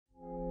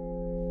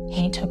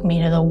He took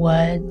me to the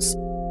woods,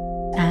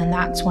 and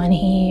that's when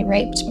he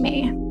raped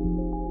me.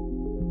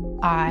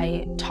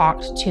 I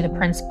talked to the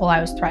principal.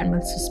 I was threatened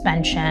with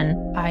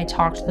suspension. I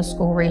talked to the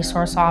school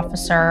resource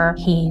officer.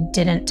 He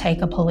didn't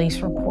take a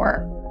police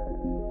report.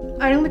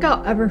 I don't think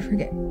I'll ever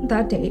forget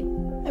that date.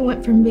 I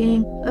went from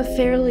being a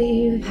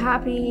fairly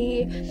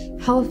happy,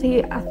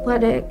 healthy,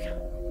 athletic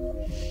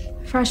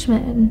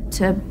freshman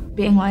to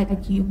being like,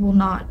 you will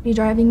not be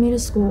driving me to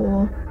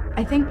school.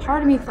 I think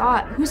part of me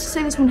thought, who's to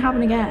say this won't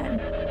happen again?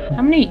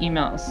 How many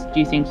emails do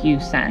you think you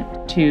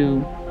sent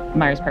to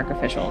Myers Park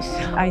officials?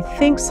 I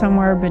think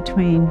somewhere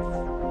between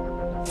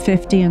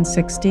 50 and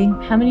 60.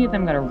 How many of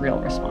them got a real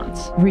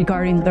response?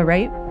 Regarding the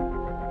rape?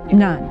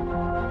 None.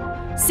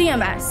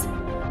 CMS,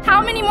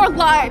 how many more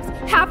lives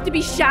have to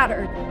be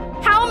shattered?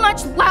 How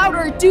much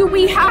louder do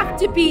we have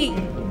to be?